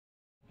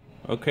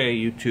Okay,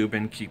 YouTube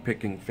and key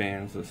picking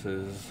fans, this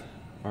is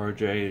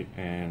RJ,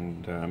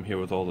 and I'm here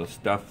with all the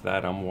stuff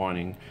that I'm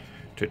wanting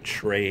to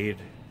trade.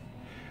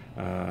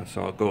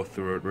 So I'll go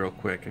through it real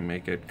quick and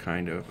make it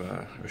kind of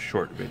a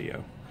short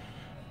video,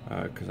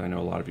 because I know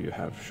a lot of you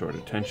have short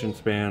attention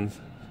spans.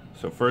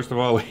 So first of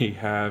all, we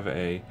have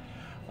a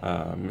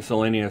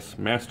miscellaneous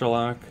master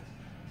lock,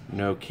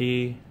 no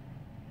key.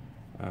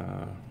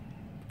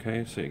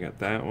 Okay, so you got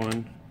that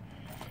one.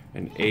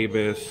 An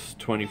Abus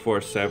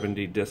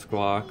 2470 disc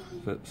lock,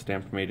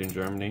 stamped made in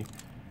Germany.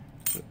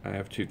 I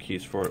have two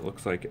keys for it.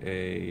 Looks like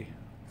I'm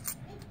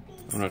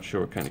not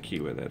sure what kind of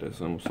keyway that is.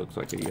 It almost looks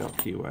like a Yale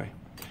keyway.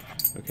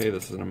 Okay,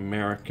 this is an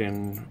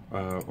American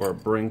or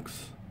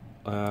Brinks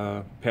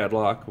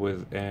padlock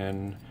with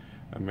an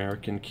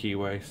American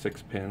keyway,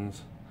 6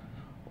 pins,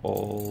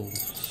 all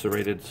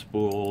serrated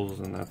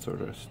spools and that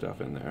sort of stuff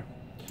in there.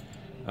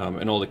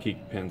 And all the key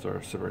pins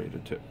are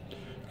serrated too.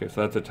 Okay, so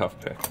that's a tough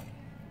pick.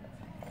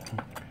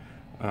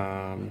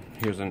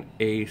 Here's an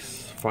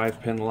Ace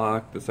 5-pin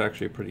lock. This is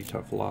actually a pretty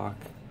tough lock.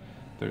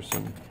 There's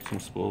some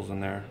spools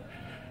in there.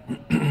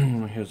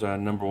 Here's a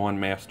 #1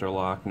 master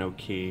lock, no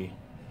key.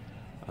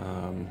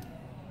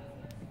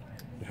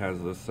 It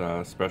has this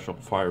special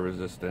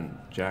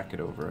fire-resistant jacket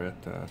over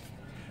it,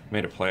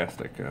 made of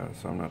plastic,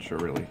 so I'm not sure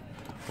really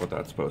what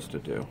that's supposed to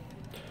do.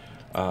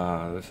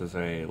 This is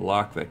a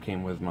lock that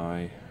came with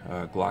my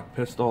Glock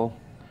pistol.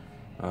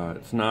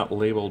 It's not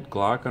labeled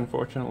Glock,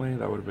 unfortunately.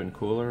 That would have been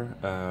cooler,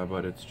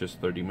 but it's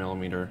just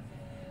 30mm,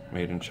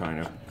 made in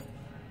China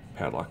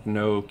padlock.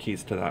 No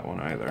keys to that one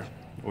either,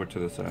 or to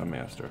this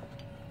master.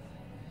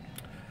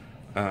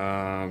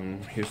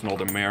 Here's an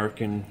old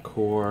American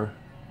core,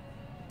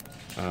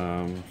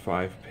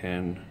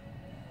 5-pin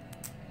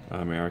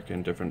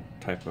American, different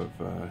type of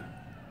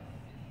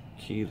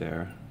key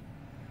there.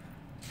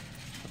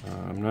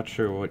 I'm not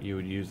sure what you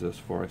would use this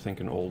for. I think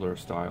an older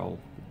style,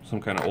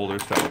 some kind of older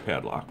style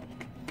padlock.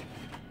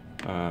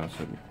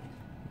 So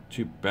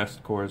 2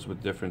 best cores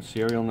with different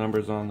serial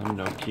numbers on them,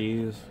 no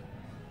keys.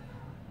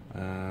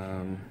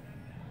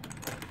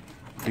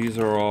 These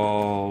are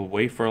all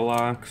wafer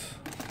locks.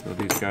 So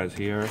these guys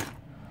here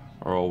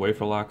are all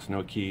wafer locks,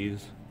 no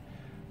keys.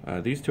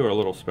 These two are a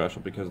little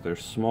special because they're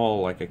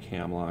small like a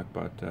cam lock,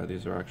 but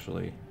these are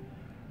actually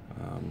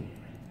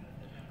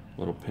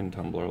little pin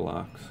tumbler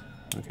locks.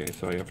 Okay,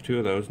 so I have 2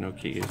 of those, no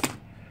keys.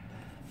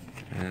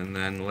 And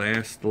then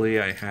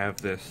lastly, I have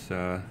this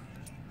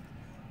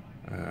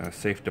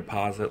safe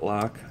deposit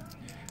lock.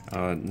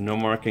 No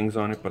markings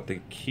on it, but the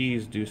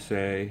keys do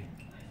say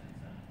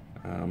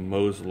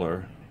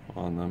Mosler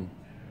on them.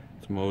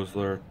 It's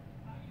Mosler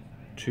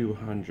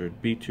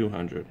 200,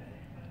 B200.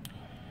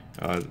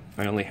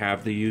 I only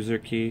have the user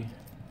key,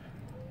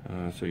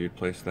 so you'd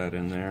place that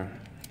in there.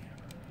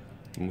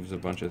 Moves a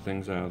bunch of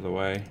things out of the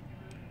way,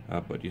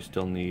 but you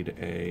still need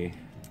a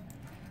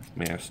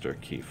master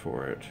key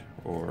for it,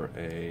 or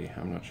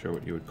I'm not sure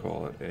what you would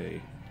call it,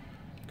 a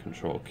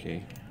control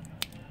key.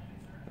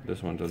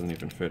 This one doesn't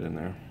even fit in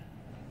there.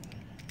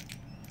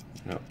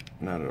 No,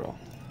 not at all.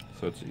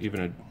 So it's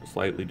even a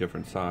slightly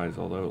different size,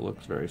 although it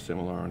looks very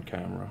similar on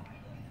camera.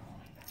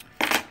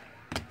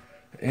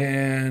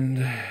 And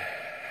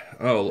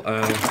I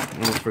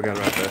almost forgot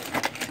about this.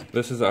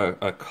 This is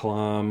a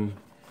Klam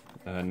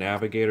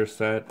navigator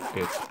set.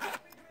 It's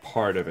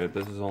part of it.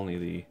 This is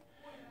only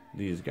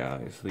these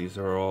guys. These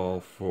are all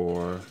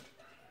for,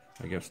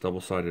 I guess,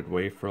 double-sided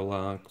wafer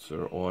locks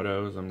or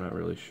autos. I'm not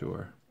really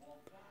sure.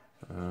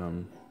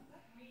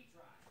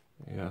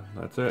 Yeah,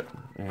 that's it,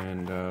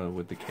 and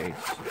with the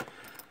case.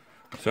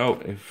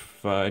 So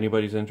if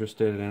anybody's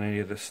interested in any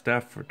of this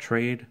stuff for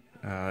trade,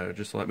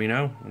 just let me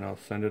know and I'll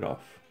send it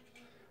off.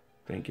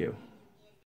 Thank you.